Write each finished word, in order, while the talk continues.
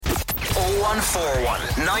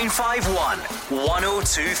0141 951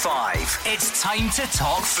 1025. It's time to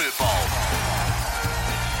talk football.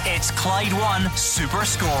 It's Clyde One Super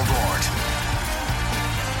Scoreboard.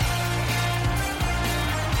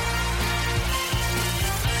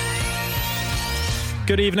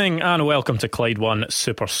 Good evening and welcome to Clyde One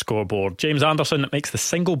Super Scoreboard. James Anderson makes the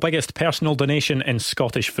single biggest personal donation in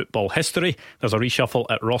Scottish football history. There's a reshuffle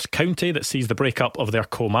at Ross County that sees the breakup of their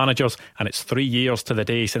co-managers, and it's 3 years to the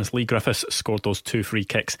day since Lee Griffiths scored those 2 free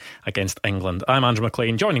kicks against England. I'm Andrew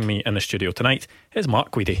Maclean. Joining me in the studio tonight is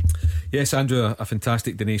Mark Guidi. Yes, Andrew, a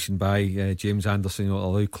fantastic donation by James Anderson.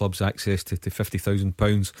 It'll allow clubs access to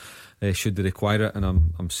 £50,000 should they require it, and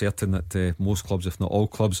I'm certain that most clubs, if not all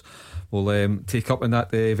clubs, will take up on that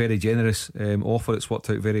very generous offer. It's worked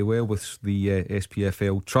out very well with the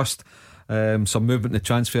SPFL Trust. Some movement in the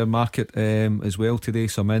transfer market as well today,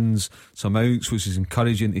 some ins, some outs, which is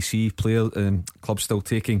encouraging to see. Clubs still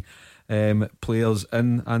taking players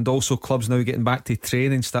in, and also clubs now getting back to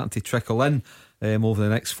training, starting to trickle in over the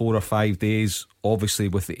next 4 or 5 days, obviously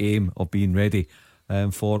with the aim of being ready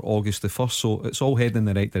for August the 1st. So it's all heading in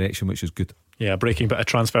the right direction, which is good. Yeah, breaking bit of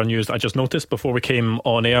transfer news I just noticed before we came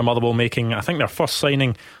on air. Motherwell making, I think, their first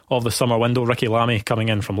signing of the summer window. Ricky Lammy coming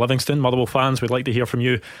in from Livingston. Motherwell fans, we'd like to hear from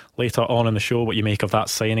you later on in the show what you make of that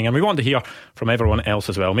signing, and we want to hear from everyone else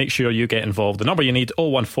as well. Make sure you get involved. The number you need,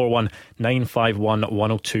 0141 951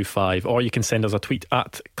 1025, or you can send us a tweet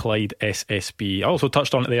at Clyde SSB. I also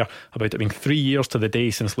touched on it there about it being 3 years to the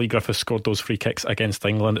day since Lee Griffiths scored those free kicks against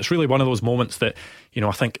England. It's really one of those moments that, you know,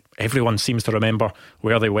 I think everyone seems to remember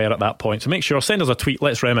where they were at that point. So make sure, send us a tweet,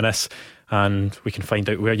 let's reminisce, and we can find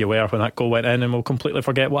out where you were when that goal went in, and we'll completely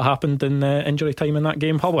forget what happened in injury time in that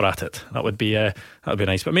game while we're at it. That would be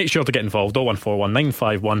nice. But make sure to get involved. 0141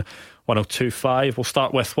 951 1025. We'll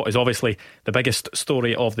start with what is obviously the biggest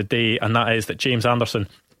story of the day, and that is that James Anderson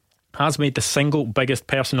has made the single biggest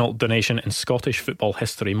personal donation in Scottish football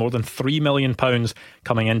history. More than £3 million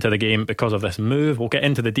coming into the game because of this move. We'll get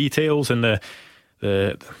into the details and the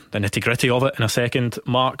nitty-gritty of it in a second,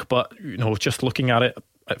 Mark, but you know, just looking at it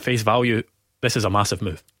at face value, this is a massive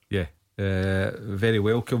move. Yeah, very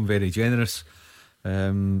welcome, very generous.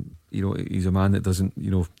 You know, he's a man that doesn't,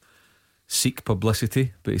 you know, seek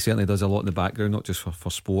publicity, but he certainly does a lot in the background, not just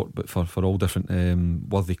for sport, but for all different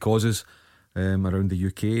worthy causes around the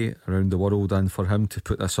UK, around the world. And for him to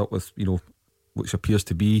put this up with, you know, which appears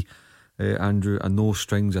to be, Andrew, a no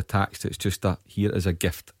strings attached. It's just that here is a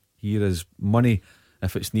gift. Here is money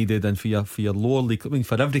if it's needed, and for your lower league, I mean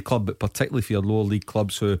for every club, but particularly for your lower league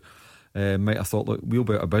clubs who might have thought, look, we'll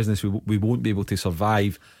be out of business, we won't be able to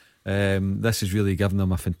survive. This is really giving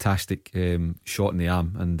them a fantastic shot in the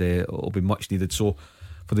arm, and it'll be much needed. So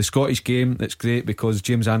for the Scottish game, it's great because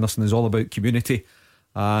James Anderson is all about community,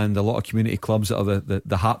 and a lot of community clubs that are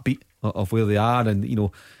the heartbeat of where they are. And you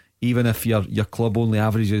know, even if your club only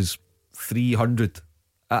averages 300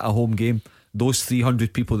 at a home game, those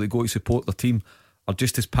 300 people that go to support their team are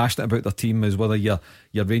just as passionate about their team as whether you're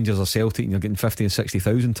Rangers or Celtic and you're getting 50 and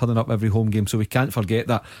 60,000 turning up every home game. So we can't forget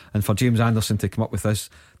that. And for James Anderson to come up with this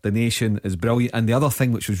donation is brilliant. And the other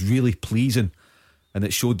thing which was really pleasing, and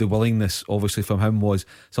it showed the willingness obviously from him, was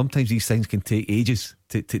sometimes these things can take ages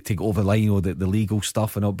to go over the line, or the legal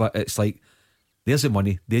stuff and all, but it's like, there's the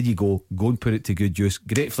money, there you go and put it to good use.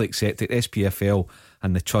 Gratefully accept it. SPFL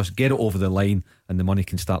and the trust, get it over the line, and the money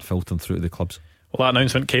can start filtering through to the clubs. Well, that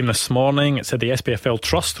announcement came this morning. It said the SPFL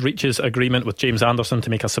Trust reaches agreement with James Anderson to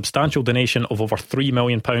make a substantial donation of over £3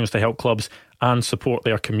 million to help clubs and support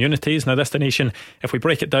their communities. Now, this donation, if we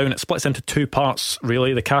break it down, it splits into 2 parts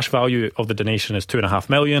really. The cash value of the donation is £2.5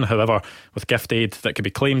 million. However, with gift aid that could be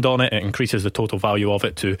claimed on it, it increases the total value of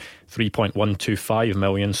it to £3.125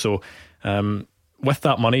 million. So with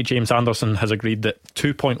that money, James Anderson has agreed that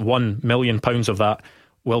 £2.1 million of that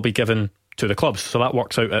will be given to the clubs. So that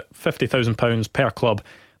works out at £50,000 per club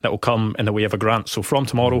that will come in the way of a grant. So from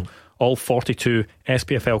tomorrow, all 42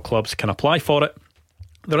 SPFL clubs can apply for it.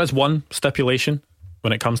 There is one stipulation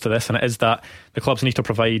when it comes to this, and it is that the clubs need to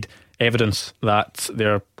provide evidence that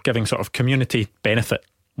they're giving sort of community benefit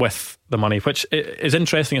with the money, which is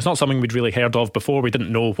interesting. It's not something we'd really heard of before. We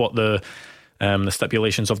didn't know what the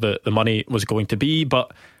stipulations of the money was going to be,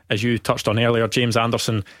 but as you touched on earlier, James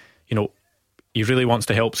Anderson, you know, he really wants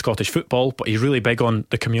to help Scottish football, but he's really big on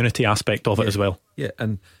the community aspect of it as well. Yeah,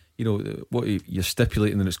 and you know what you're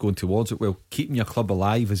stipulating that it's going towards it. Well, keeping your club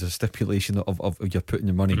alive is a stipulation of you're putting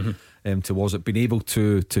your money towards it. Being able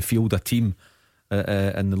to field a team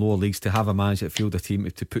in the lower leagues, to have a manager to field a team,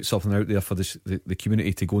 to put something out there for the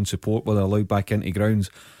community to go and support, whether allowed back into grounds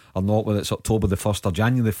or not, whether it's October the 1st or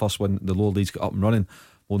January the 1st when the lower leagues get up and running.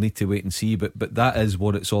 we'll need to wait and see. But that is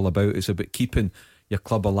what it's all about. It's about keeping your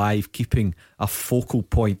club alive, keeping a focal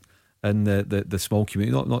point in the small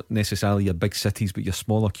community, not necessarily your big cities, but your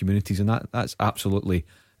smaller communities, and that's absolutely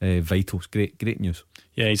vital. It's great news.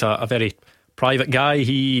 Yeah, he's a very private guy.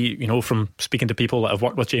 He, from speaking to people that have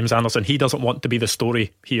worked with James Anderson, he doesn't want to be the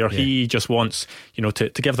story here. Yeah. He just wants, to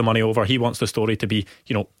give the money over. He wants the story to be,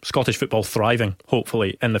 Scottish football thriving,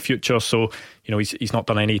 hopefully, in the future. So, he's not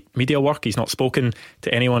done any media work. He's not spoken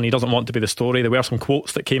to anyone. He doesn't want to be the story. There were some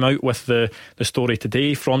quotes that came out with the story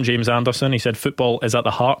today from James Anderson. He said, football is at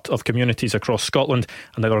the heart of communities across Scotland,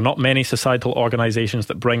 and there are not many societal organisations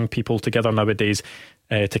that bring people together nowadays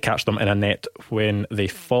to catch them in a net when they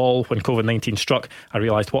fall. When COVID-19 struck, I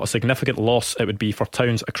realised what a significant loss it would be for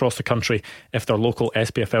towns across the country if their local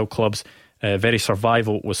SPFL clubs' very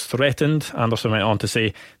survival was threatened. Anderson went on to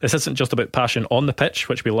say, this isn't just about passion on the pitch,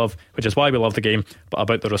 which we love, which is why we love the game, but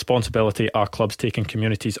about the responsibility our clubs take in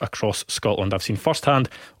communities across Scotland. I've seen firsthand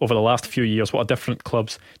over the last few years what a difference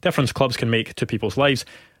clubs can make to people's lives,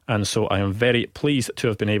 and so I am very pleased to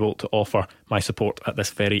have been able to offer my support at this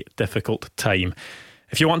very difficult time.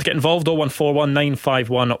 If you want to get involved, 0141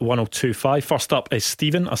 951 1025. First up is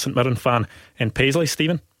Stephen, a St Mirren fan in Paisley.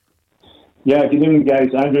 Stephen? Yeah, good evening, guys.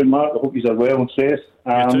 Andrew and Mark, I hope you are well and safe.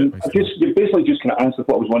 You basically just kind of answered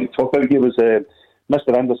what I was wanting to talk about here was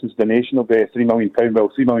Mr Anderson's donation of £3 million,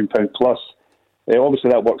 well, £3 million plus.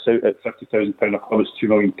 Obviously that works out at £50,000 a club, it's £2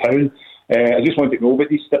 million. I just wanted to know about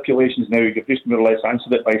these stipulations now. You've just more or less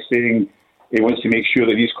answered it by saying he wants to make sure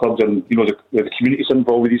that these clubs and the community's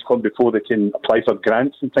involved with these clubs before they can apply for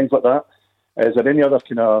grants and things like that. Is there any other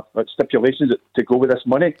kind of stipulations to go with this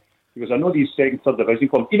money? Because I know these second, third division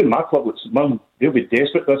clubs, even my club, they'll be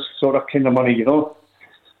desperate for this sort of kind of money,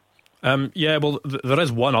 Yeah, well, there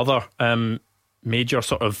is one other major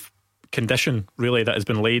sort of condition really that has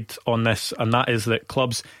been laid on this, and that is that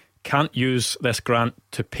clubs can't use this grant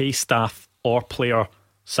to pay staff or player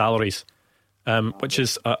salaries. Which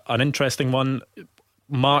is an interesting one.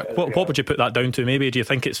 Mark, what would you put that down to? Maybe do you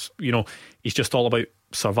think it's he's just all about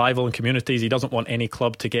survival and communities? He doesn't want any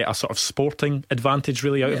club to get a sort of sporting advantage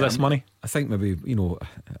really out of this money. I think maybe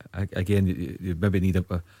again you maybe need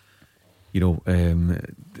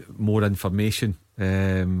more information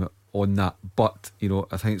on that. But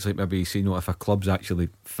I think it's like maybe say if a club's actually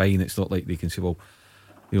fine, it's not like they can say, well,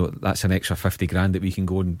 that's an extra 50 grand that we can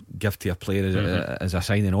go and give to a player as a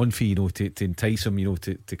signing on fee, to entice him,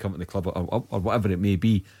 to come to the club or whatever it may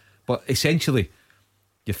be. But essentially,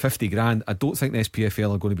 your 50 grand, I don't think the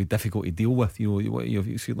SPFL are going to be difficult to deal with.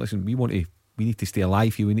 You say, listen, we need to stay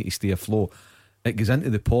alive here, we need to stay afloat. It goes into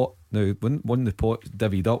the pot. Now, when the pot's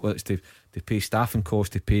divvied up, it's to pay staffing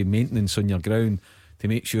costs, to pay maintenance on your ground, to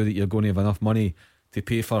make sure that you're going to have enough money to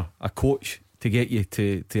pay for a coach to get you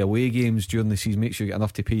to away games during the season, make sure you get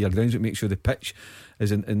enough to pay your grounds, but make sure the pitch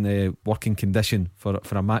is in the working condition for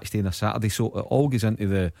a match day on a Saturday. So it all goes into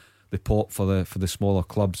the pot for the smaller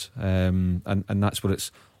clubs, and that's what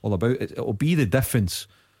it's all about. It'll be the difference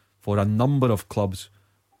for a number of clubs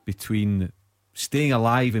between staying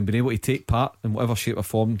alive and being able to take part in whatever shape or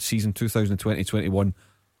form season 2020-21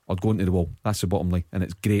 or going to the wall. That's the bottom line, and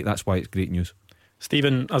it's great. That's why it's great news.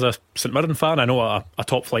 Stephen, as a St Mirren fan, I know a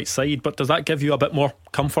top flight side, but does that give you a bit more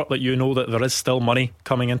comfort that that there is still money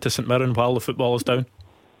coming into St Mirren while the football is down?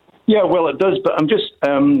 Yeah, well, it does, but I'm just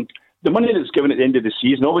the money that's given at the end of the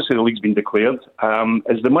season, obviously the league's been declared,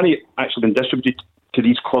 is the money actually been distributed to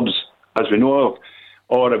these clubs as we know of,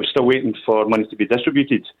 or are we still waiting for money to be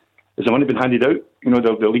distributed? Has the money been handed out,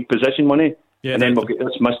 the league possession money? Yeah, and then we'll get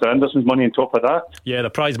this Mr Anderson's money on top of that. Yeah,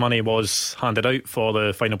 the prize money was handed out for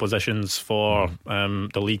the final positions for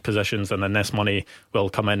the league positions, and then this money will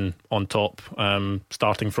come in on top,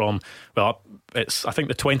 starting from, it's I think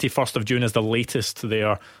the 21st of June is the latest they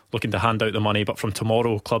are looking to hand out the money, but from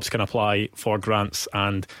tomorrow clubs can apply for grants,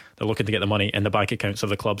 and they're looking to get the money in the bank accounts of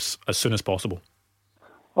the clubs as soon as possible.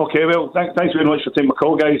 Okay, well, thanks very much for taking my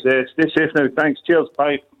call, guys. Stay safe now. Thanks. Cheers.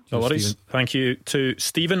 Bye. No worries. Stephen. Thank you to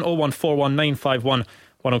Stephen. 0141951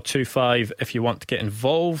 1025 if you want to get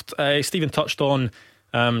involved. Stephen touched on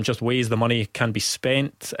just ways the money can be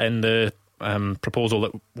spent in the proposal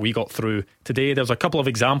that we got through today. There's a couple of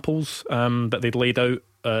examples that they'd laid out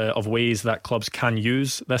of ways that clubs can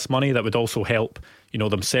use this money that would also help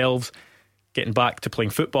themselves getting back to playing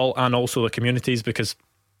football, and also the communities, because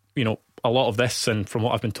a lot of this, and from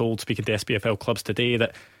what I've been told speaking to SPFL clubs today,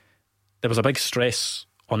 that there was a big stress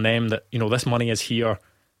on them that this money is here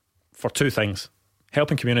for two things: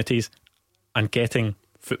 helping communities and getting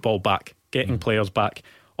football back, getting players back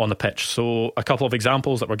on the pitch. So a couple of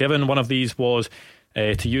examples that were given. One of these was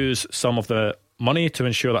to use some of the money to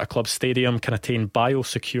ensure that a club stadium can attain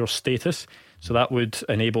biosecure status. So that would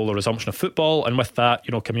enable the resumption of football, and with that,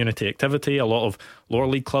 community activity. A lot of lower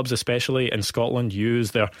league clubs, especially in Scotland,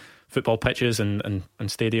 use their football pitches and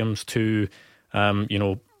stadiums to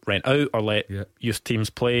rent out or let youth teams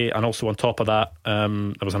play. And also on top of that,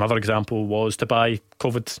 there was another example, was to buy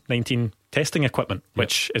COVID-19 testing equipment,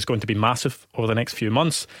 which is going to be massive over the next few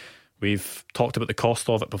months. We've talked about the cost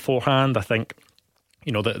of it beforehand. I think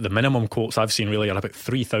the minimum quotes I've seen really are about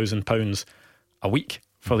 £3,000 a week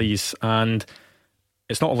for these, and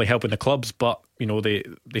it's not only helping the clubs, but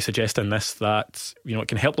they suggest in this that it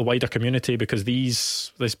can help the wider community, because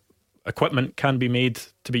this equipment can be made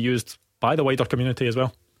to be used by the wider community as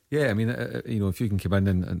well. Yeah, I mean, if you can come in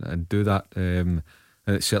and do that,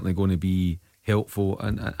 it's certainly going to be helpful.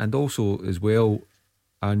 And also as well,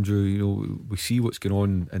 Andrew, we see what's going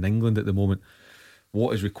on in England at the moment.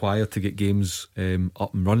 What is required to get games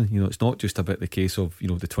up and running? It's not just about the case of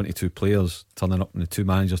the 22 players turning up and the 2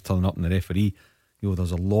 managers turning up and the referee.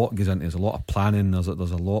 There's a lot goes into. There's a lot of planning. There's a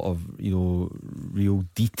lot of real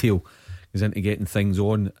detail goes into getting things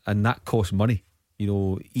on, and that costs money.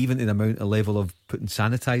 Even to the amount of level of putting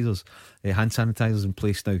sanitizers, hand sanitizers in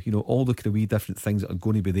place now. All the kind of wee different things that are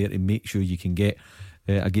going to be there to make sure you can get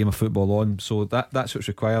a game of football on. So that's what's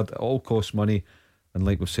required. It all costs money, and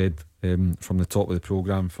like we've said from the top of the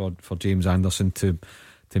programme, for James Anderson to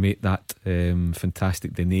make that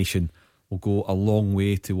fantastic donation will go a long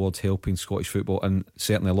way towards helping Scottish football, and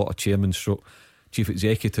certainly a lot of chairmen, chief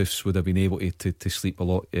executives would have been able to sleep a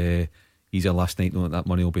lot easier last night, knowing that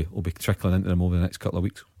money will be trickling into them over the next couple of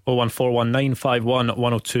weeks.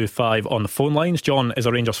 01419511025 on the phone lines. John is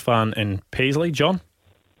a Rangers fan in Paisley. John?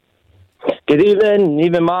 Good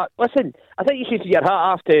evening, Mark. Listen, I think you should take your hat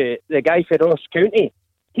off to the guy for Ross County.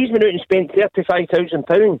 He's been out and spent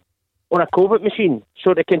 £35,000 on a COVID machine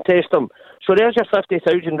so they can test them. So there's your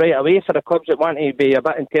 50,000 right away for the clubs that want to be a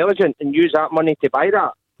bit intelligent and use that money to buy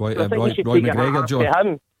that. Roy McGregor,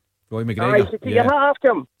 John. Roy McGregor. You should take your hat off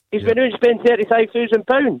to him. He's been out and spent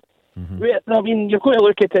 £35,000. I mean, you've got to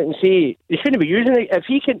look at it and say they shouldn't be using it. If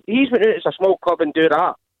he's been out as a small club and do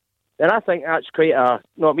that, then I think that's quite a.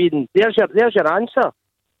 There's your answer.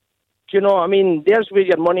 Do you know what I mean? There's where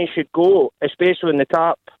your money should go, especially in the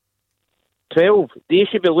top 12. They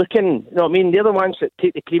should be looking. They're the ones that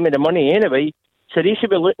take the cream of the money anyway. So they should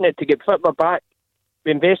be looking at to get football back,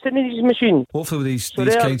 investing in these machines. Hopefully, these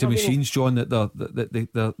kinds of machines, John, that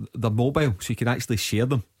they're mobile, so you can actually share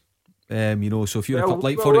them. So if you're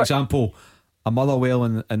for example, a Motherwell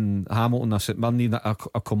and Hamilton, a St Mirren, a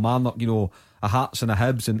Kilmarnock, a Hearts and a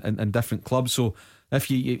Hibs and different clubs. So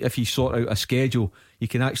if you sort out a schedule, you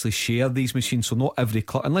can actually share these machines. So not every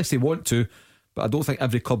club, unless they want to, but I don't think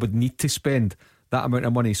every club would need to spend that amount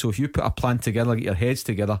of money. So if you put a plan together, get your heads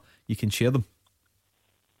together, you can share them.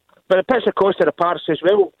 But it puts the cost of the parts as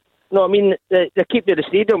well. They keep to the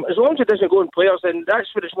stadium. As long as it doesn't go in players, then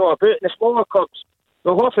that's what it's not about. And the smaller clubs,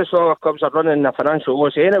 half the smaller clubs are running a financial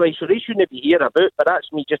loss anyway, so they shouldn't be here about. But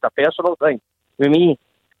that's me, just a personal thing with me.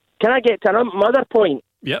 Can I get to another point?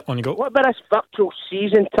 Yeah, on you go. What about this virtual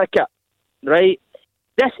season ticket? Right,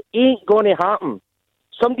 this ain't going to happen.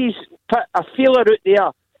 Somebody's put a feeler out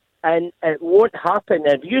there, and it won't happen.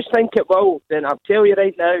 If you think it will, then I'll tell you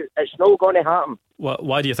right now, it's not going to happen.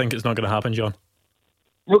 Why do you think it's not going to happen, John?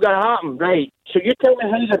 Not going to happen, right? So you tell me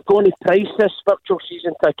how they're going to price this virtual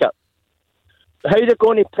season ticket. How they're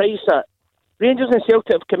going to price it. Rangers and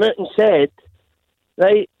Celtic have come out and said,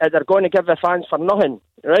 right, that they're going to give the fans for nothing,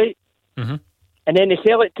 right? Mm-hmm. And then they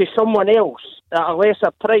sell it to someone else at a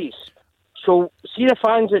lesser price. So see the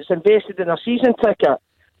fans that's invested in a season ticket.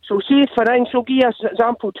 So see, for instance, we'll give you an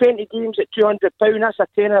example, 20 games at £200, that's a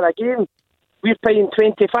tenner a game. We're paying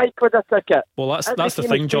 25 quid a ticket. Well, that's the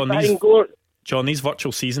thing, John. These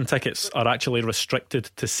virtual season tickets are actually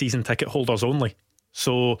restricted to season ticket holders only.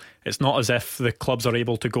 So it's not as if the clubs are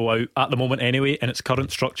able to go out at the moment anyway in its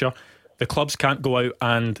current structure. The clubs can't go out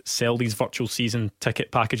and sell these virtual season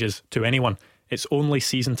ticket packages to anyone. It's only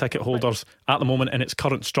season ticket holders at the moment in its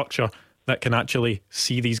current structure that can actually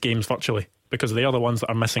see these games virtually, because they are the ones that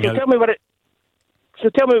are missing out. Tell me what's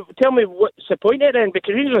the point of it then?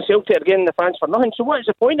 Because Rangers and Celtic are getting the fans for nothing. So what is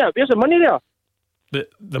the point of it? Where's the money there?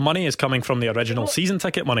 The money is coming from the original season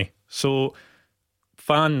ticket money. So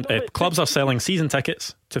clubs are selling season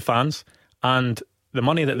tickets to fans, and the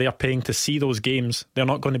money that they are paying to see those games, they're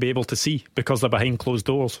not going to be able to see because they're behind closed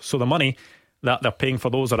doors. So the money that they're paying for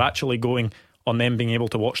those are actually going on them being able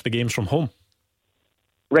to watch the games from home.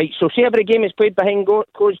 Right, so say every game is played behind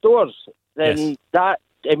closed doors, then that,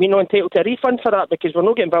 are we not entitled to a refund for that because we're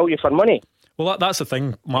not getting value for money? Well, that's the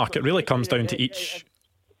thing, Mark. It really comes down to each.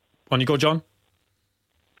 On you go, John.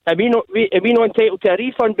 are we not entitled to a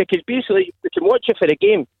refund? Because basically we can watch it for the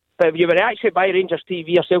game, but if you were to actually buy Rangers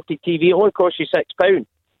TV or Celtic TV, it only costs you £6.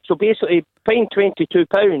 So basically paying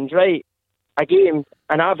 £22, right, a game,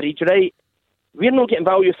 an average, right, we're not getting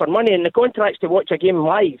value for money, and the contract's to watch a game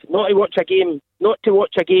live, not to watch a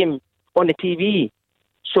game on the TV.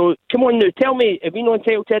 So come on now, tell me, are we not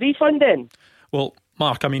entitled to a refund then? Well,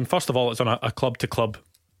 Mark, I mean, first of all, it's on a club-to-club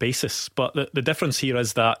basis, but the difference here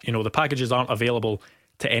is that, you know, the packages aren't available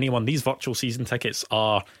to anyone. These virtual season tickets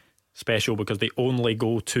are special because they only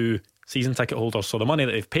go to season ticket holders, so the money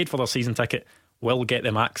that they've paid for their season ticket will get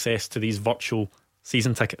them access to these virtual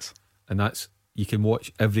season tickets. And that's, you can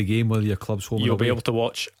watch every game whether your club's home or away. You'll be able to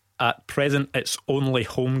watch. At present, it's only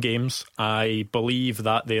home games. I believe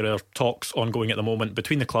that there are talks ongoing at the moment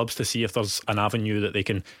between the clubs to see if there's an avenue that they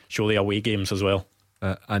can show the away games as well.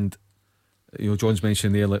 And you know, John's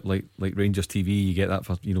mentioned there, like Rangers TV, you get that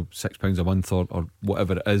for, you know, £6 a month or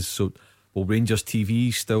whatever it is. So will Rangers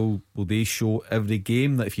TV will they show every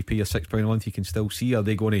game that if you pay your £6 a month you can still see? Are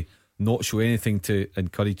they going to not show anything to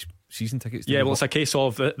encourage season tickets? Yeah, well, it's a case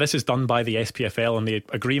of this is done by the SPFL, and the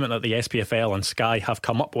agreement that the SPFL and Sky have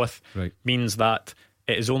come up with means that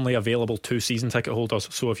it is only available to season ticket holders.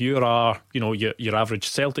 So if you are, you know, your average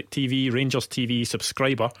Celtic TV, Rangers TV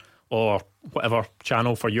subscriber, or whatever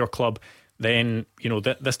channel for your club, then, you know,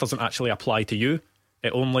 this doesn't actually apply to you.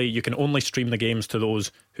 You can only stream the games to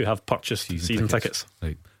those who have purchased season tickets.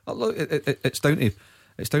 Right. Look, it's down to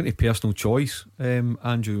personal choice,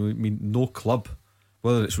 Andrew. I mean, no club,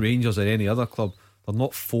 whether it's Rangers or any other club, they're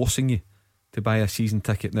not forcing you to buy a season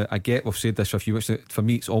ticket. Now, I get we've said this for a few weeks. For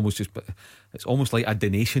me, it's almost like a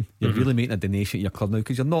donation. You're really making a donation to your club now,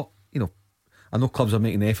 because you're not, you know, I know clubs are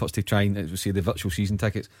making efforts to try and, as we say, the virtual season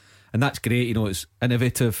tickets, and that's great. You know, it's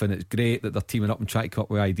innovative and it's great that they're teaming up and trying to come up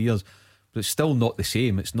with ideas, but it's still not the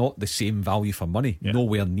same. It's not the same value for money.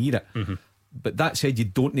 Nowhere near it. But that said, you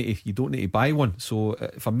don't need to buy one. So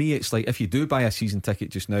for me, it's like, if you do buy a season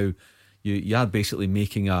ticket just now, you are basically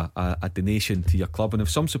making a donation to your club. And if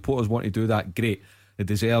some supporters want to do that, great. They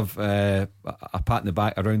deserve a pat in the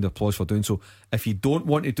back, a round of applause for doing so. If you don't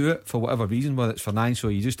want to do it for whatever reason, whether it's financial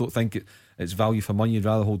or you just don't think it's value for money, you'd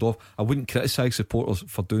rather hold off, I wouldn't criticise supporters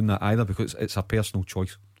for doing that either, because it's a personal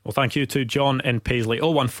choice. Well, thank you to John in Paisley.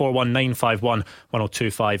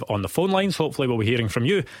 01419511025 on the phone lines. Hopefully we'll be hearing from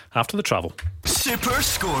you after the travel. Super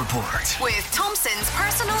Scoreboard with Thompson's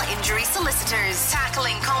personal injury solicitors,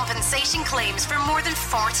 tackling compensation claims for more than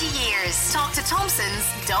 40 years. Talk to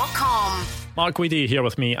Thompsons.com. Mark Guidi here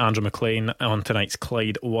with me, Andrew Maclean, on tonight's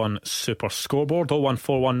Clyde 1 Super Scoreboard.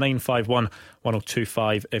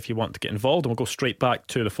 01419511025 if you want to get involved. And we'll go straight back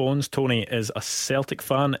to the phones. Tony is a Celtic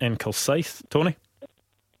fan in Kilsyth. Tony?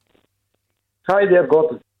 Hi there,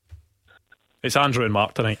 Gordon. It's Andrew and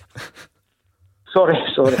Mark tonight. Sorry.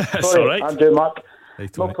 It's all right. Andrew, Mark. Hey,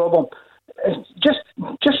 no problem. Just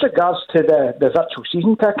regards to the virtual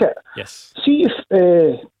season ticket. Yes. See if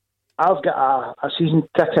I've got a season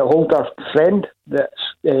ticket holder friend that's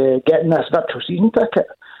getting this virtual season ticket.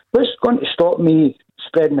 What's going to stop me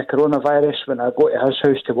spreading the coronavirus when I go to his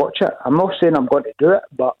house to watch it? I'm not saying I'm going to do it,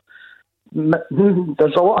 but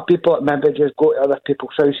there's a lot of people that maybe just go to other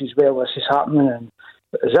people's houses while this is happening. And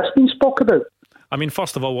has this been spoke about? I mean,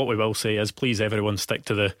 first of all, what we will say is, please, everyone, stick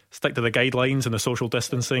to the guidelines and the social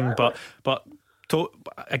distancing. But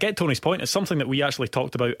I get Tony's point. It's something that we actually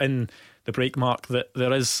talked about in the break, Mark, that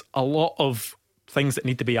there is a lot of things that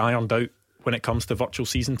need to be ironed out when it comes to virtual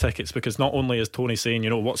season tickets, because not only is Tony saying, you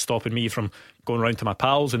know, what's stopping me from going around to my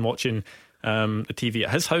pals and watching the TV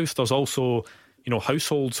at his house, there's also, you know,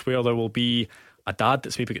 households where there will be a dad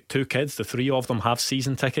that's maybe got two kids, the three of them have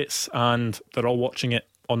season tickets and they're all watching it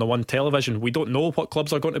on the one television. We don't know what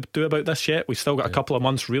clubs are going to do about this yet. We've still got a couple of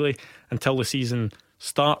months really until the season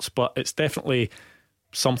starts, but it's definitely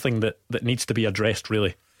something that needs to be addressed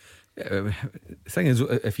really. The thing is,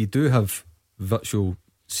 if you do have virtual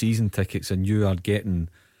season tickets and you are getting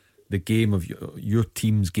the game of your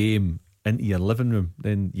team's game into your living room,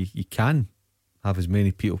 then you can have as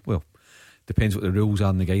many people. Well, depends what the rules are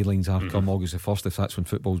and the guidelines are come August the 1st, if that's when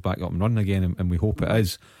football's back up and running again, and we hope it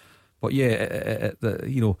is. But yeah,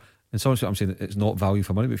 you know, in some sense I'm saying it's not value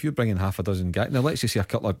for money, but if you're bringing half a dozen guys, now let's just say a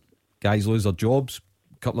couple of guys lose their jobs,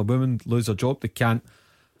 a couple of women lose their job, they can't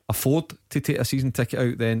afford to take a season ticket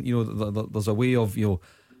out, then, you know, there's a way of, you know,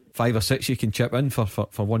 5 or 6 you can chip in for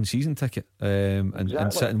one season ticket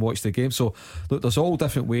and sit and watch the game. So look, there's all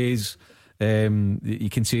different ways. You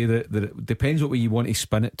can say that it depends what way you want to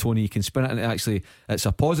spin it, Tony. You can spin it and actually it's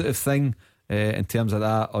a positive thing in terms of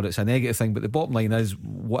that, or it's a negative thing, but the bottom line is,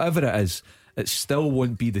 whatever it is, it still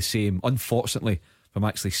won't be the same, unfortunately, from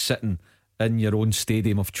actually sitting in your own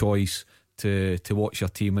stadium of choice to watch your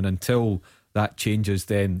team. And until that changes,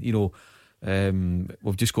 then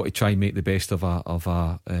we've just got to try and make the best of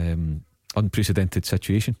a unprecedented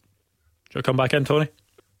situation. Should I come back in, Tony?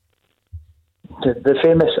 The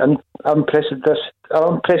famous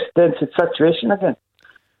unprecedented situation again.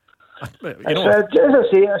 As I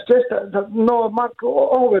say, it's just no, Mark.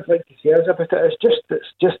 All I would like to say is about it.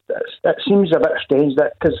 It seems a bit strange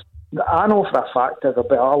that, because I know for a fact that there'll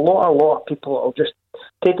be a lot of people that will just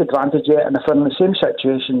take advantage of it, and if they're in the same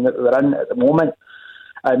situation that we're in at the moment,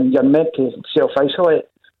 and you're meant to self-isolate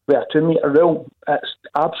with a 2 metre rule, it's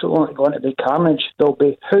absolutely going to be carnage. There'll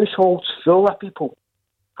be households full of people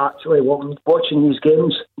actually watching these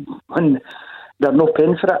games, and they're not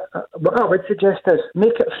paying for it. What I would suggest is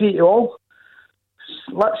make it free to all.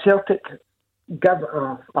 Let Celtic give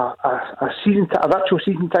a virtual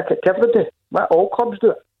season ticket to everybody. Let all clubs do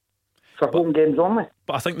it for home games only.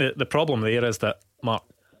 But I think the problem there is that, Mark,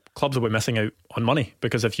 clubs will be missing out on money,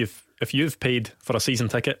 because if you've paid for a season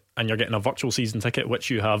ticket and you're getting a virtual season ticket, which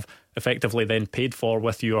you have effectively then paid for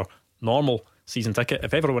with your normal season ticket,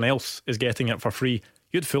 if everyone else is getting it for free,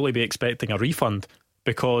 you'd fully be expecting a refund.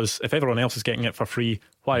 Because if everyone else is getting it for free,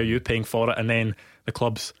 why are you paying for it? And then the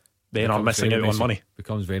clubs then are missing out on money.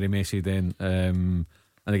 Becomes very messy then. And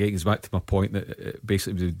again, it goes back to my point that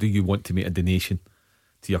basically, do you want to make a donation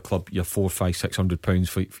to your club, your £400, £500, £600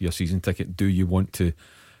 for your season ticket? Do you want to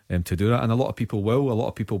do that? And a lot of people will. A lot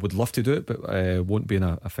of people would love to do it, but won't be in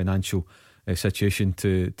a financial situation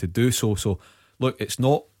to do so. So look, it's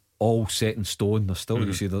not all set in stone. There's still,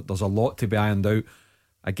 you see, there's a lot to be ironed out.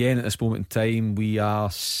 Again, at this moment in time, we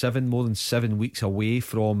are more than 7 weeks away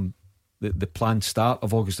from the planned start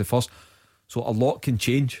of August the 1st. So a lot can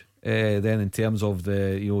change then in terms of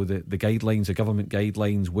the guidelines, the government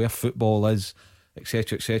guidelines, where football is,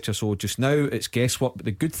 etc, etc. So just now it's guesswork. But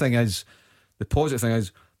the good thing is, the positive thing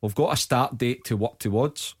is, we've got a start date to work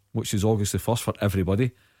towards, which is August the 1st for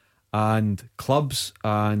everybody. And clubs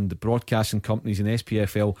and broadcasting companies and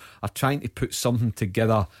SPFL are trying to put something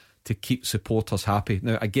together to keep supporters happy.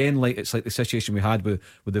 Now again, it's like the situation we had with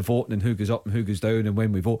the voting and who goes up and who goes down and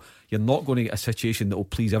when we vote. You're not going to get a situation that will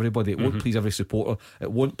please everybody. It won't please every supporter.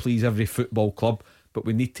 It won't please every football club. But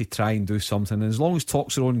we need to try and do something. And as long as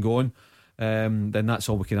talks are ongoing, then that's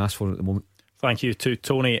all we can ask for at the moment. Thank you to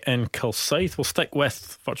Tony in Kilsyth. We'll stick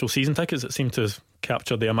with virtual season tickets that seem to have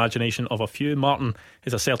captured the imagination of a few. Martin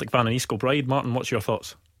is a Celtic fan in East Kilbride. Martin, what's your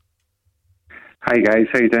thoughts? Hi guys,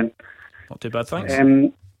 how you doing? Not too bad, thanks.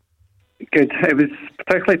 Good. It was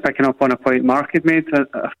particularly picking up on a point Mark had made.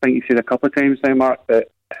 I think you said a couple of times now, Mark,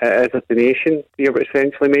 that it is a donation you're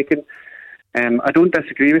essentially making. I don't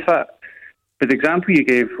disagree with that. But the example you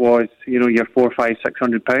gave was, your £400, £500,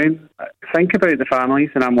 £600. Think about the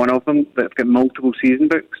families, and I'm one of them, that have got multiple season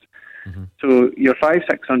books. So your £500,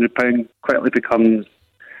 £600 quickly becomes,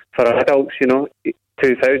 for adults,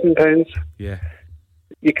 £2,000. Yeah.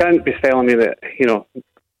 You can't be telling me that,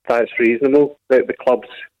 that's reasonable, that the clubs,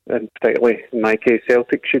 and particularly in my case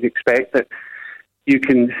Celtic, should expect that you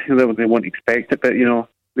can. They won't expect it, but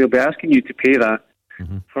they'll be asking you to pay that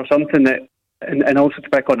for something that, and also to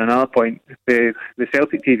pick on another point, the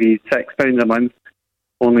Celtic TV is £6 a month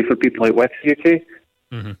only for people out with UK.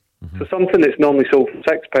 So something that's normally sold for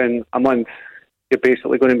 £6 a month, you're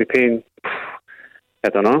basically going to be paying, I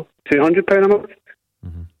don't know, £200 a month.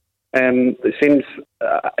 It seems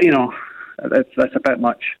that's a bit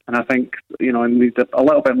much, and I think a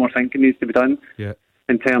little bit more thinking needs to be done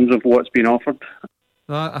in terms of what's being offered.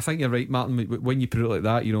 I think you're right, Martin. When you put it like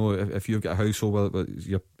that, if you've got a household, whether it's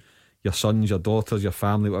your sons, your daughters, your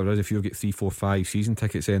family, whatever it is, if you've got 3, 4, 5 season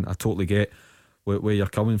tickets, then I totally get where you're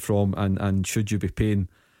coming from, and should you be paying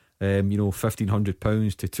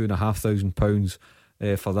 £1,500 to £2,500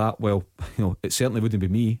 for that? Well, it certainly wouldn't be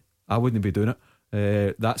me. I wouldn't be doing it.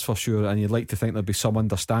 That's for sure. And you'd like to think there'd be some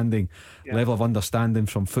level of understanding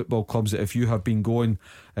from football clubs, that if you have been going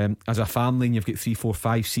as a family and you've got 3, 4,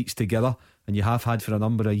 5 seats together, and you have had for a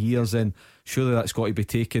number of years, then surely that's got to be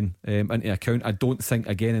taken into account. I don't think,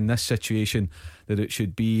 again, in this situation, that it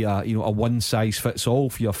should be a one size fits all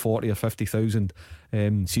for your 40 or 50,000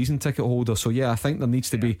 season ticket holder. So I think there needs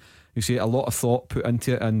to be, a lot of thought put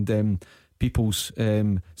into it, and people's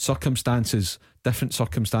circumstances, different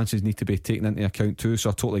circumstances, need to be taken into account too. So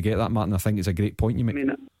I totally get that, Martin. I think it's a great point you make.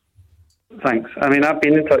 Thanks. I've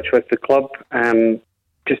been in touch with the club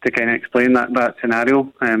just to kind of explain that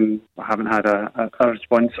scenario. I haven't had a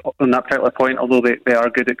response on that particular point, although they are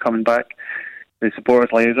good at coming back. The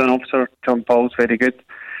supporters liaison officer, John Paul's, very good.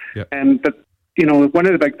 But one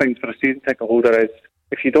of the big things for a season ticket holder is,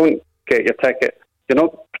 if you don't get your ticket, You're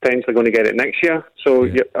not potentially going to get it next year. So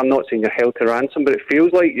I'm not saying you're held to ransom, but it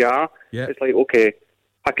feels like you are. Yeah. It's like, okay,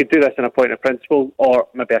 I could do this in a point of principle, or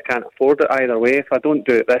maybe I can't afford it. Either way, if I don't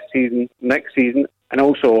do it this season, next season, and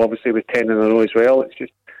also obviously with 10 in a row as well, it's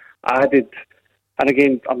just added. And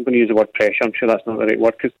again, I'm going to use the word pressure. I'm sure that's not the right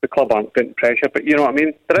word because the club aren't putting pressure. But you know what I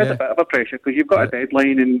mean? There is a bit of a pressure because you've got a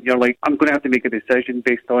deadline and you're like, I'm going to have to make a decision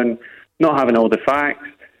based on not having all the facts.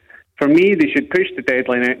 For me, they should push the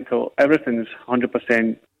deadline out until everything's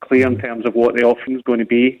 100% clear in terms of what the offering's going to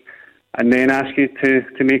be, and then ask you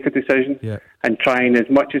to make a decision and try and, as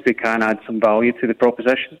much as they can, add some value to the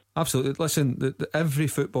proposition. Absolutely. Listen, every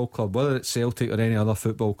football club, whether it's Celtic or any other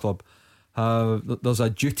football club, there's a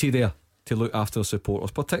duty there to look after the supporters,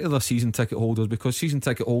 particularly the season ticket holders, because season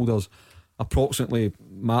ticket holders approximately,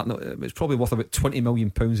 Martin, it's probably worth about £20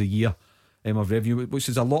 million a year of revenue, which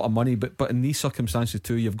is a lot of money, but in these circumstances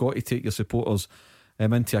too, you've got to take your supporters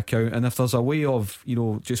into account. And if there's a way of,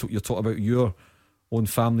 just what you're talking about, your own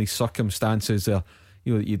family circumstances, that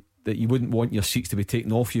you wouldn't want your seats to be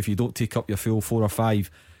taken off you if you don't take up your full 4 or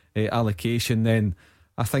 5 allocation, then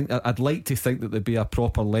I think I'd like to think that there'd be a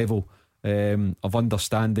proper level of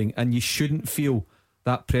understanding, and you shouldn't feel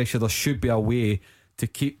that pressure. There should be a way to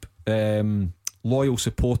keep loyal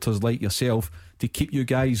supporters like yourself, to keep you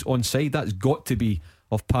guys on side. That's got to be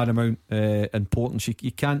of paramount importance.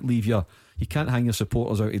 You can't you can't hang your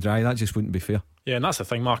supporters out to dry. That just wouldn't be fair. Yeah, and that's the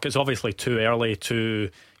thing, Mark. It's obviously too early to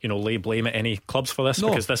lay blame at any clubs for this,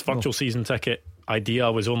 because this virtual season ticket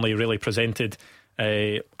idea was only really presented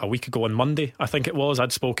a week ago on Monday, I think it was.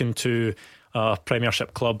 I'd spoken to a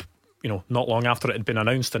Premiership club not long after it had been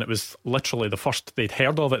announced, and it was literally the first they'd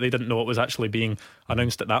heard of it. They didn't know it was actually being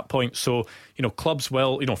announced at that point. So clubs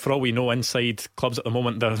will, for all we know, inside clubs at the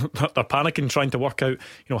moment, they're panicking, trying to work out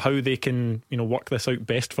how they can work this out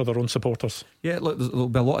best for their own supporters. Yeah, look, there'll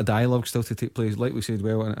be a lot of dialogue still to take place, like we said.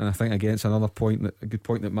 Well, and I think again it's another point, a good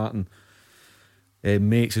point that Martin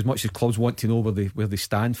makes. As much as clubs want to know where they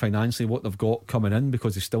stand financially, what they've got coming in,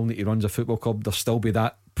 because they still need to run a football club, there'll still be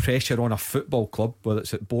that pressure on a football club, whether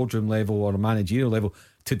it's at boardroom level or a managerial level,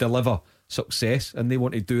 to deliver success, and they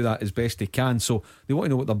want to do that as best they can. So they want to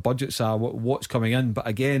know what their budgets are, what's coming in. But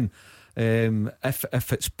again,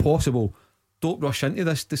 if it's possible, don't rush into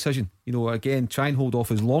this decision. Again, try and hold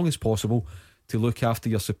off as long as possible to look after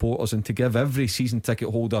your supporters and to give every season ticket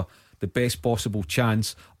holder the best possible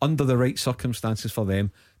chance, under the right circumstances, for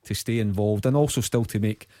them to stay involved, and also still to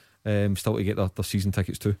get their season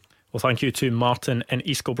tickets too. Well, thank you to Martin in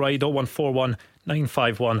East Kilbride. 0141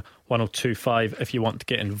 951 1025 if you want to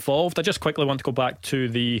get involved. I just quickly want to go back to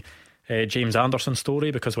the James Anderson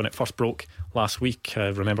story, because when it first broke last week,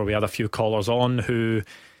 remember we had a few callers on who,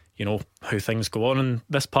 how things go on in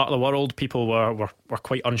this part of the world. People were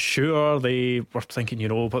quite unsure. They were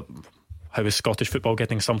thinking, but how is Scottish football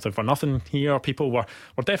getting something for nothing here? People were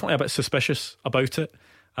definitely a bit suspicious about it.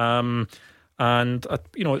 And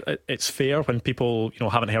it's fair when people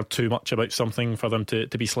haven't heard too much about something for them to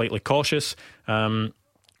be slightly cautious.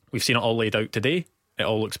 We've seen it all laid out today. It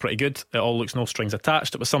all looks pretty good. It all looks no strings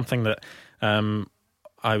attached. It was something that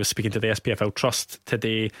I was speaking to the SPFL Trust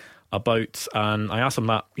today about, and I asked them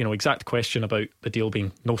that exact question about the deal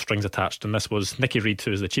being no strings attached, and this was Nicky Reid,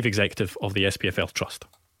 who is the Chief Executive of the SPFL Trust.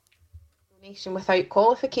 Without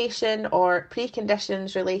qualification or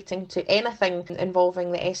preconditions relating to anything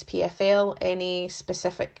involving the SPFL, any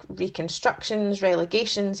specific reconstructions,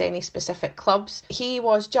 relegations, any specific clubs. He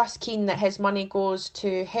was just keen that his money goes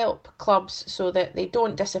to help clubs so that they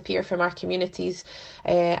don't disappear from our communities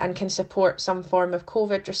and can support some form of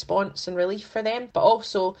COVID response and relief for them, but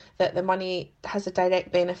also that the money has a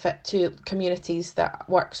direct benefit to communities that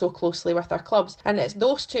work so closely with our clubs. And it's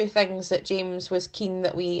those two things that James was keen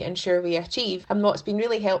that we ensure we achieve. And what's been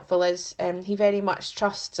really helpful is he very much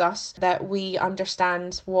trusts us that we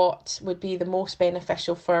understand what would be the most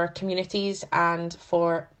beneficial for communities and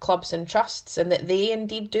for clubs and trusts, and that they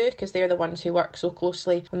indeed do, because they're the ones who work so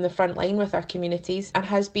closely on the front line with our communities, and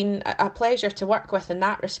has been a pleasure to work with in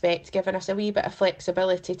that respect, giving us a wee bit of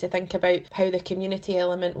flexibility to think about how the community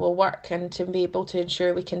element will work and to be able to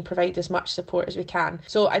ensure we can provide as much support as we can.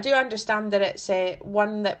 So I do understand that it's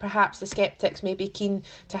one that perhaps the sceptics may be keen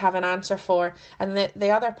to have an answer for, and the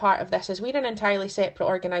other part of this is we're an entirely separate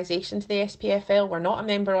organisation to the SPFL. We're not a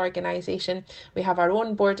member organisation. We have our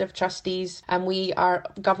own board of trustees, and we are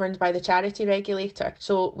governed by the charity regulator.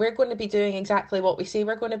 So we're going to be doing exactly what we say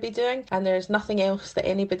we're going to be doing, and there's nothing else that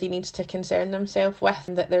anybody needs to concern themselves with,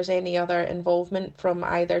 that there's any other involvement from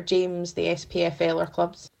either James, the SPFL or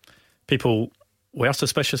clubs. People were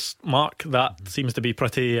suspicious, Mark. That seems to be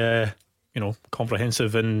pretty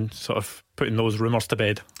comprehensive in sort of putting those rumours to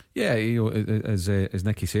bed. Yeah, as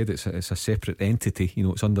Nicky said, it's a separate entity.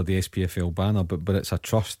 It's under the SPFL banner, but it's a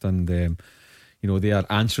trust, and they are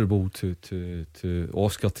answerable to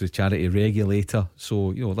Oscar, to the charity regulator. So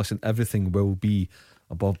listen, everything will be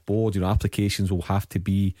above board. Applications will have to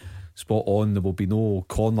be spot on. There will be no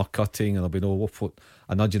corner cutting, and there'll be no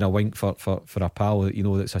a nudge and a wink for a pal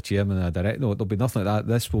that's a chairman and a director. No, there'll be nothing like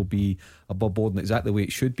that. This will be above board and exactly the way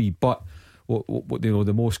it should be. But what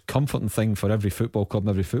the most comforting thing for every football club and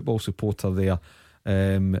every football supporter there,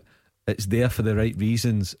 it's there for the right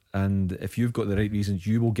reasons, and if you've got the right reasons,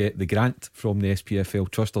 you will get the grant from the SPFL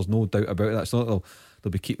Trust. There's no doubt about it. It's not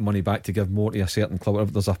they'll be keeping money back to give more to a certain club.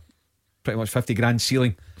 There's a pretty much 50 grand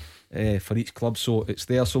ceiling for each club, so it's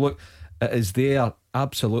there. So look, it is there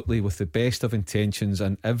absolutely with the best of intentions,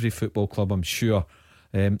 and every football club, I'm sure,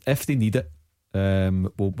 if they need it,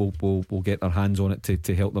 will get their hands on it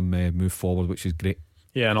to help them move forward, which is great.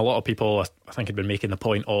 Yeah, and a lot of people, I think, had been making the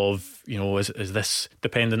point of, is this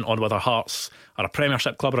dependent on whether Hearts are a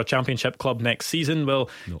Premiership club or a Championship club next season? Well,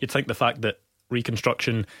 no. You'd think the fact that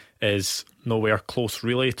reconstruction is nowhere close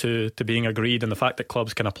really to being agreed, and the fact that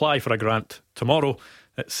clubs can apply for a grant tomorrow,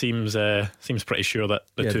 it seems pretty sure that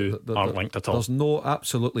the two aren't linked at all. There's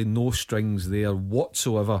absolutely no strings there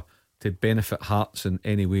whatsoever to benefit Hearts in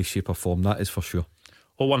any way, shape or form. That is for sure.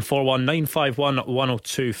 0141951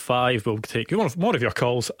 1025. We'll take more of your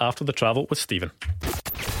calls after the travel with Stephen.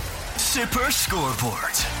 Super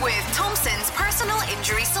Scoreboard with Thompson's personal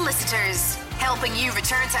injury solicitors, helping you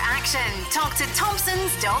return to action. Talk to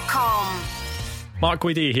Thompsons.com. Mark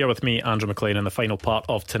Guidi here with me, Andrew Maclean, in the final part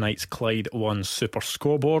of tonight's Clyde 1 Super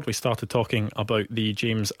Scoreboard. We started talking about the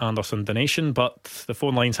James Anderson donation, but the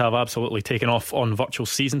phone lines have absolutely taken off on virtual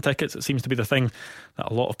season tickets. It seems to be the thing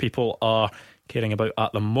that a lot of people are caring about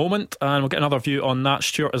at the moment, and we'll get another view on that.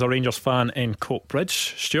 Stuart is a Rangers fan in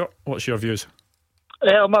Coatbridge. Stuart, what's your views?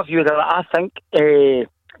 My view is that I think the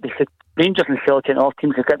Rangers and Celtic and all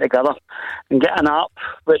teams should get together and get an app,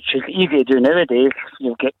 which is easy to do nowadays.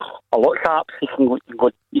 You get a lot of apps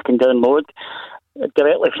you can download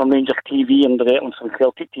directly from Rangers TV and directly from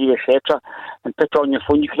Celtic TV, etc., and put it on your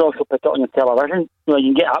phone. You can also put it on your television. You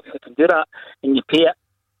can get apps that can do that, and you pay it.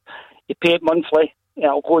 You pay it monthly.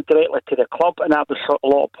 It'll go directly to the club, and that would sort a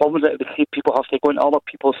lot of problems. It would see people have to go into other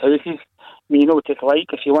people's houses. You know what it's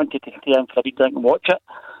like if you wanted to stay in for a big drink and watch it.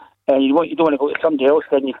 You don't want to go to somebody else,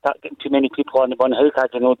 then you start getting too many people in the one house. As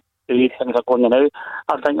you know, the way things are going now.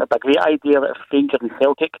 I think it's a great idea that if Rangers and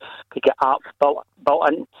Celtic could get apps built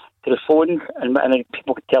in to the phones, and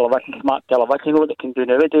people with television, smart television, you know what they can do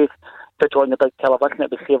nowadays. Put on the big television,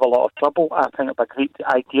 it would save a lot of trouble. I think it's a great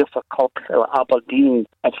idea for clubs like Aberdeen,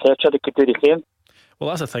 etc. They could do the same. Well,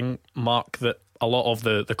 that's the thing, Mark, that a lot of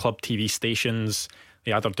the club TV stations,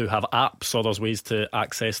 they either do have apps or there's ways to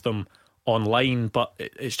access them online, but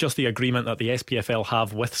it's just the agreement that the SPFL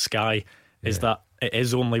have with Sky is that it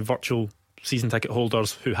is only virtual season ticket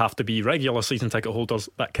holders who have to be regular season ticket holders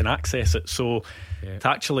that can access it. So to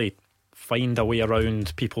actually find a way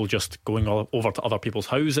around people just going over to other people's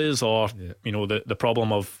houses, or the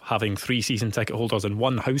problem of having 3 season ticket holders in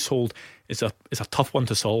one household is a tough one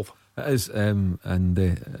to solve. It is, and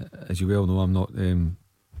as you well know, I'm not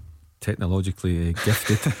technologically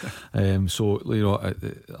gifted, so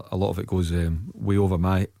a lot of it goes way over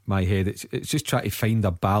my head. It's just trying to find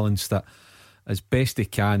a balance that, as best they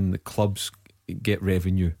can, the clubs get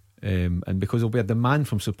revenue, and because there'll be a demand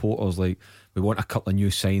from supporters, like we want a couple of new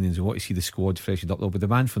signings, we want to see the squad freshened up. There'll be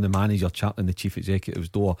demand from the manager, chaplain, the chief executive's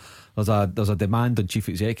door. There's a demand on chief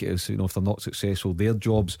executives, if they're not successful, their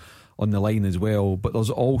jobs on the line as well. But there's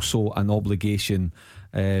also an obligation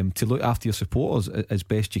to look after your supporters as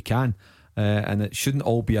best you can, and it shouldn't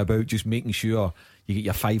all be about just making sure you get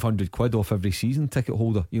your 500 quid off every season ticket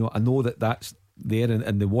holder. I know that's there,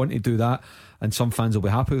 and they want to do that, and some fans will be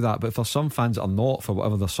happy with that. But for some fans that are not, for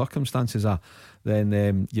whatever their circumstances are,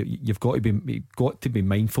 then you've got to be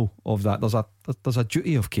mindful of that. There's a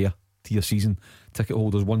duty of care to your season ticket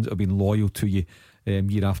holders, ones that have been loyal to you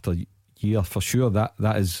year after year. For sure,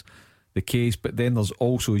 that is the case. But then there's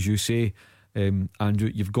also, as you say, Andrew,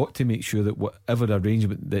 you've got to make sure that whatever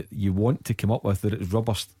arrangement that you want to come up with, that it's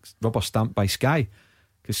rubber stamped by Sky,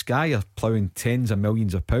 because Sky are ploughing tens of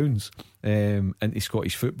millions of pounds into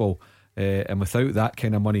Scottish football, and without that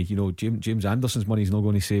kind of money, James Anderson's money is not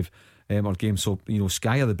going to save our game. So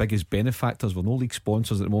Sky are the biggest benefactors. We're no league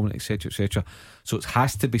sponsors at the moment, etc, etc. So it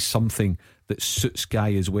has to be something that suits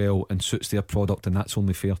Sky as well and suits their product, and that's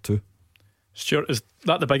only fair too. Stuart, is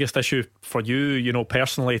that the biggest issue for you,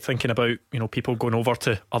 personally, thinking about, people going over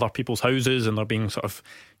to other people's houses and there being sort of,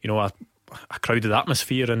 a crowded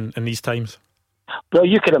atmosphere in these times? Well,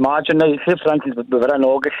 you can imagine now, say for instance, we were in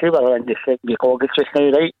August, say we're in the second week of August just now,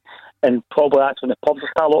 right? And probably that's when the pubs will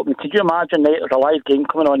start opening. Could you imagine, right, there's a live game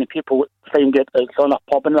coming on and people find it's on a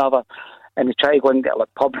pub and whatever, and they try to go and get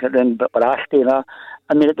like pubs and then, but where I stay there,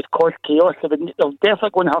 I mean, it would cause chaos. They're definitely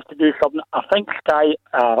going to have to do something. I think Sky,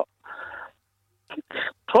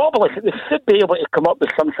 probably, they should be able to come up with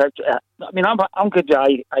some sort of, I mean, I'm good,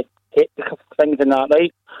 I hate the things in that,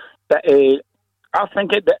 right? But I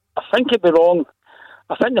think it'd be wrong.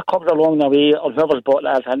 I think the clubs are wrong in the way, or whoever's bought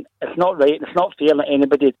that, and it's not right. It's not fair that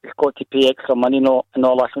anybody has got to pay extra money and all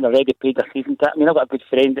that when they've already paid their season ticket. I mean, I've got a good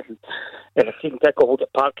friend that's a season ticket holder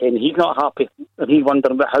at Park, and he's not happy. And he's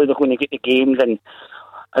wondering about how they're going to get the games and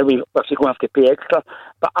how we're actually going to have to pay extra.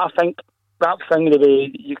 But I think that thing, the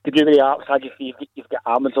way you could do with the apps, as you see, you've got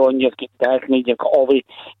Amazon, you've got Disney, you've got all the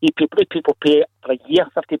people pay for a year,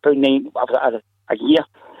 £50 a year,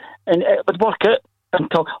 and it would work out.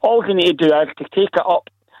 Until all you need to do is to take it up,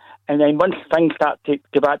 and then once things start to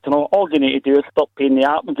go back to normal, all you need to do is stop paying the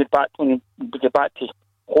app and get back to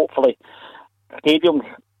hopefully stadiums,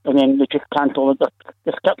 and then they just cancel the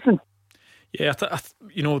subscription. Yeah,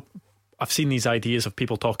 I've seen these ideas of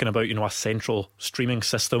people talking about a central streaming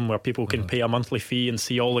system where people can pay a monthly fee and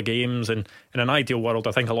see all the games. And in an ideal world,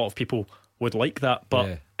 I think a lot of people would like that.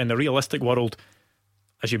 But in the realistic world,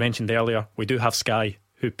 as you mentioned earlier, we do have Sky,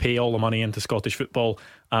 who pay all the money into Scottish football,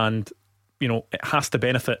 and it has to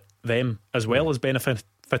benefit them as well as benefiting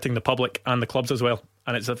the public and the clubs as well.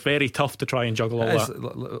 And it's very tough to try and juggle all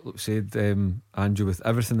that. Like said, Andrew, with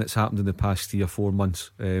everything that's happened in the past 3 or 4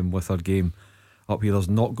 months with our game up here, there's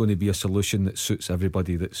not going to be a solution that suits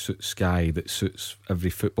everybody, that suits Sky, that suits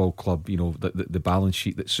every football club. The balance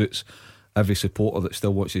sheet that suits every supporter that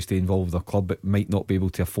still wants to stay involved with their club but might not be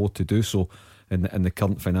able to afford to do so in the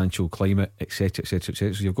current financial climate, etc, etc,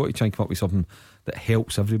 etc. So you've got to try and come up with something that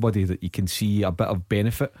helps everybody, that you can see a bit of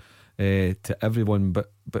benefit to everyone.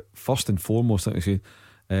 But first and foremost, like I say,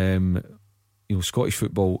 Scottish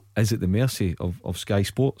football is at the mercy of Sky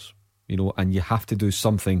Sports, and you have to do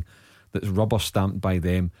something that's rubber stamped by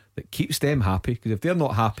them, that keeps them happy. Because if they're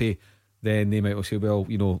not happy, then they might well say, well,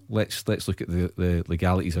 let's look at the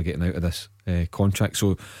legalities of getting out of this contract.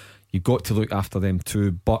 So you've got to look after them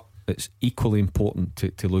too, but it's equally important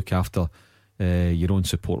to look after your own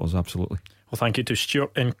supporters. Absolutely. Well, thank you to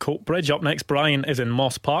Stuart in Coatbridge. Up next, Brian is in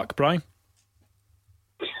Moss Park. Brian.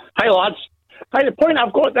 Hi lads. Hi, the point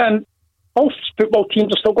I've got then, all football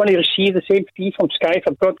teams are still going to receive the same fee from Sky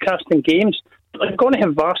for broadcasting games. They're going to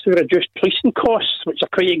have vastly reduced policing costs, which are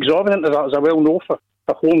quite exorbitant, as I well know, for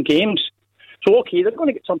home games. So okay, they're going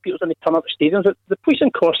to get some people to turn up at stadiums, but the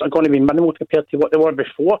policing costs are going to be minimal compared to what they were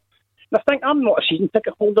before. And I think, I'm not a season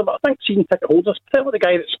ticket holder, but I think season ticket holders, particularly the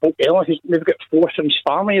guy that spoke earlier, who's maybe got 4 for his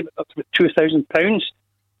family, that's about £2,000.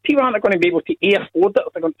 People aren't going to be able to afford it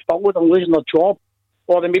if they're going to follow them losing their job,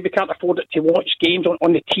 or they maybe can't afford it to watch games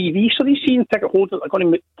on the TV. So these season ticket holders are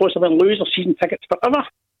going to possibly lose their season tickets forever.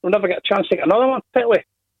 They'll never get a chance to get another one, particularly.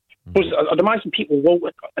 I'd imagine people will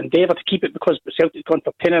endeavour to keep it because Celtic's gone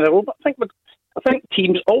for 10 in a row. But I think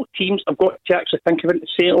all teams have got to actually think about it and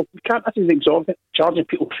say, we can't, this is exorbitant, charging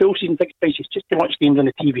people full season ticket prices just to watch games on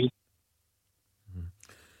the TV.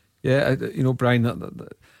 Yeah, Brian,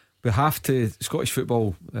 we have to, Scottish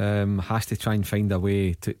football has to try and find a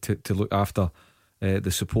way to look after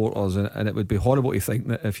the supporters, and it would be horrible to think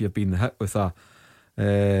that if you've been hit with a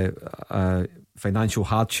financial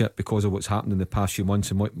hardship because of what's happened in the past few months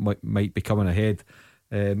and what might be coming ahead,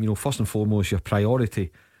 first and foremost, your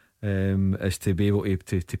priority is to be able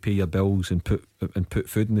to pay your bills and put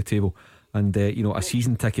food on the table. And a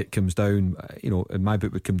season ticket comes down, in my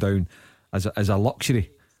book, would come down as a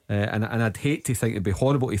luxury. And I'd hate to think, it'd be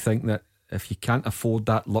horrible to think that if you can't afford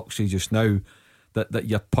that luxury just now, that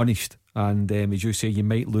you're punished. And as you say, you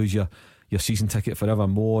might lose your season ticket forever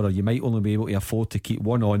more, or you might only be able to afford to keep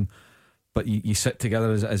one on, but you sit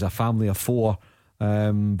together as a family of 4,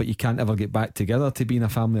 but you can't ever get back together to being a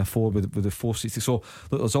family of 4 with the 460. So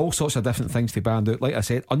look, there's all sorts of different things to band out. Like I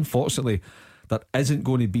said, unfortunately, there isn't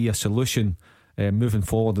going to be a solution moving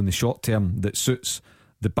forward in the short term that suits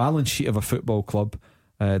the balance sheet of a football club,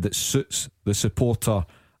 that suits the supporter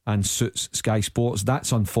and suits Sky Sports.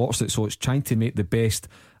 That's unfortunate. So it's trying to make the best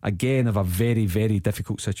again of a very, very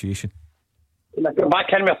difficult situation. Back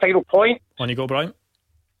in with a final point. On you go, Brian.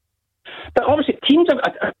 But obviously,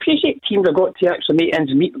 I appreciate teams have got to actually make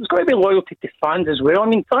ends meet, but there's got to be loyalty to fans as well. I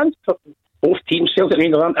mean, fans for both teams, Celtic,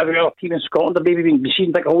 Rangers, and every other team in Scotland, have maybe been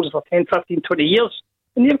season ticket holders for 10, 15, 20 years,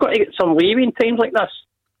 and they've got to get some leeway in times like this.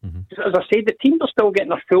 Mm-hmm. As I said, the teams are still getting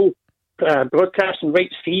their full broadcasting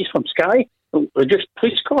rights fees from Sky, reduced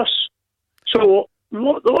police costs. So they're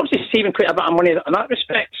obviously saving quite a bit of money in that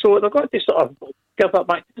respect, so they've got to sort of give that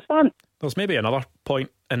back to the fan. There's maybe another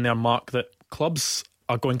point in there, Mark, that clubs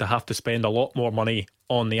are going to have to spend a lot more money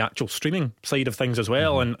on the actual streaming side of things as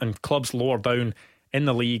well, and clubs lower down in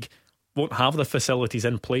the league won't have the facilities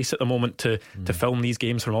in place at the moment to film these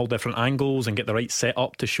games from all different angles and get the right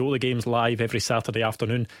setup to show the games live every Saturday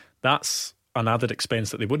afternoon. That's an added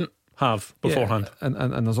expense that they wouldn't have beforehand. Yeah,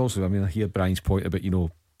 and there's also, I mean, I hear Brian's point about,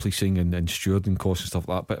 policing and stewarding costs and stuff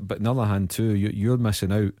like that, but on the other hand too, you're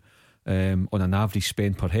missing out on an average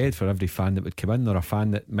spend per head for every fan that would come in, or a fan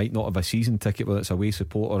that might not have a season ticket, whether it's a away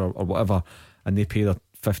supporter or whatever, and they pay their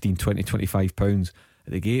 15, 20, 25 pounds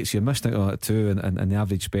at the gates. You're missing out on that too, and the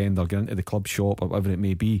average spend, or getting into the club shop or whatever it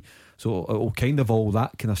may be. So it'll kind of, all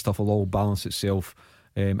that kind of stuff will all balance itself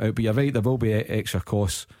out. But you're right, there will be extra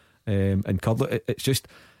costs and Cudlip.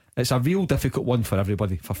 It's a real difficult one for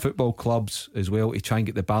everybody, for football clubs as well, to try and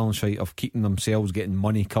get the balance right of keeping themselves getting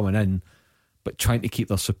money coming in, but trying to keep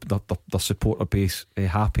their supporter base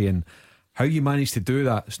happy. And how you manage to do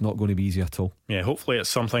that, it's not going to be easy at all. Yeah, hopefully it's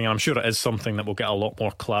something, and I'm sure it is something that we'll get a lot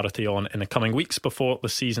more clarity on in the coming weeks before the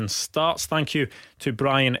season starts. Thank you to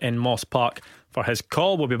Brian in Moss Park for his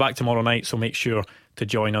call. We'll be back tomorrow night, so make sure to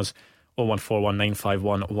join us.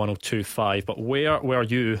 01419511025. But where were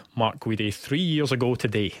you, Mark Guidi, 3 years ago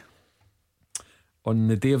today? On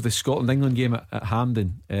the day of the Scotland-England game at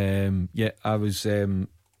Hampden. I was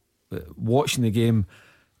watching the game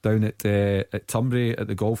down at Tunbury at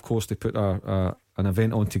the golf course. They put an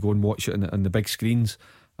event on to go and watch it on the big screens,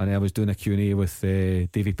 and I was doing a Q&A with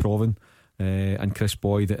Davy Provan and Chris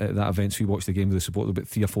Boyd at that event. So we watched the game with the support, about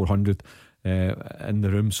 300 or 400 in the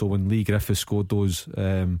room. So when Lee Griffiths scored those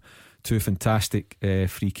two fantastic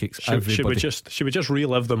free kicks, should we just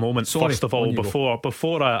relive the moment first of all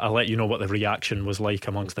before I let you know what the reaction was like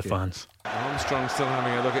amongst the fans? Armstrong still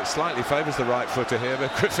having a look. It slightly favours the right footer here,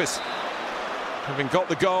 but Griffiths, having got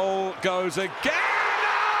the goal, goes again. Oh!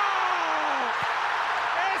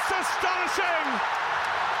 It's astonishing.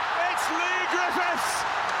 It's Lee Griffiths.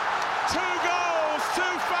 2 goals, 2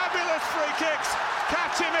 fabulous free kicks.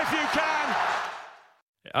 Catch him if you can.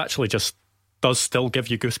 It actually just does still give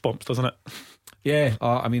you goosebumps, doesn't it? Yeah,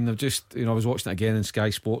 I mean, they've just, I was watching it again in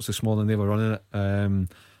Sky Sports this morning. They were running it, and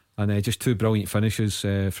just 2 brilliant finishes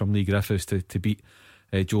from Lee Griffiths to beat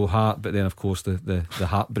Joe Hart. But then, of course, the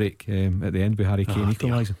heartbreak at the end with Harry Kane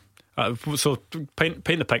equalising. So paint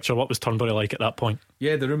the picture. What was Turnberry like at that point?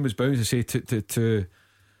 Yeah, the room was bound to say to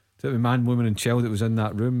the man, woman and child that was in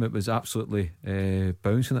that room, it was absolutely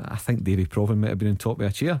bouncing. I think Davy Provan might have been on top of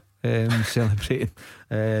a chair celebrating.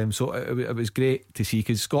 So it was great to see,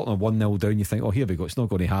 because Scotland are 1-0 down. You think, oh, here we go, it's not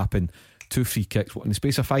going to happen. 2 free kicks, what, in the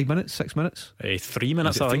space of 5 minutes, 6 minutes? 3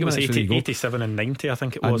 minutes, I think it was 87 and 90, I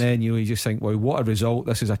think it was. And then you just think, well, what a result.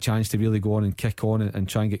 This is a chance to really go on and kick on and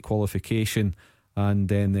try and get qualification. And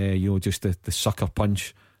then just the sucker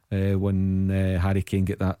punch when Harry Kane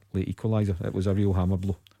get that late equaliser. It was a real hammer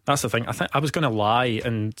blow. That's the thing. I think I was going to lie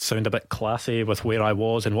and sound a bit classy with where I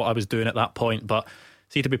was and what I was doing at that point, but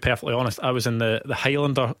see, to be perfectly honest, I was in the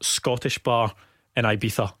Highlander Scottish bar in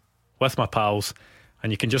Ibiza with my pals,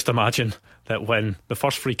 and you can just imagine that when the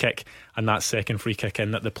first free kick and that second free kick in,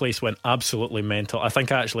 that the place went absolutely mental. I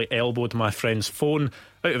think I actually elbowed my friend's phone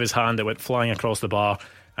out of his hand. It went flying across the bar,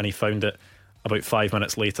 and he found it about 5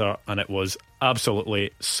 minutes later, and it was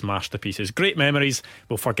absolutely smashed to pieces. Great memories.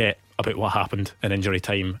 We'll forget about what happened in injury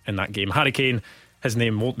time in that game. Harry Kane, his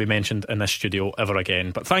name won't be mentioned in this studio ever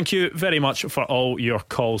again. But thank you very much for all your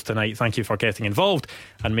calls tonight. Thank you for getting involved,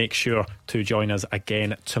 and make sure to join us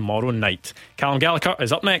again tomorrow night. Callum Gallagher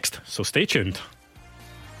is up next, so stay tuned.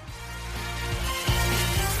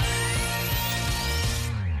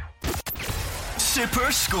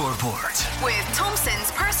 Super Scoreboard with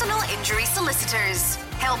Thompson's personal injury solicitors,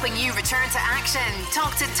 helping you return to action.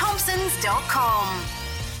 Talk to Thompsons.com.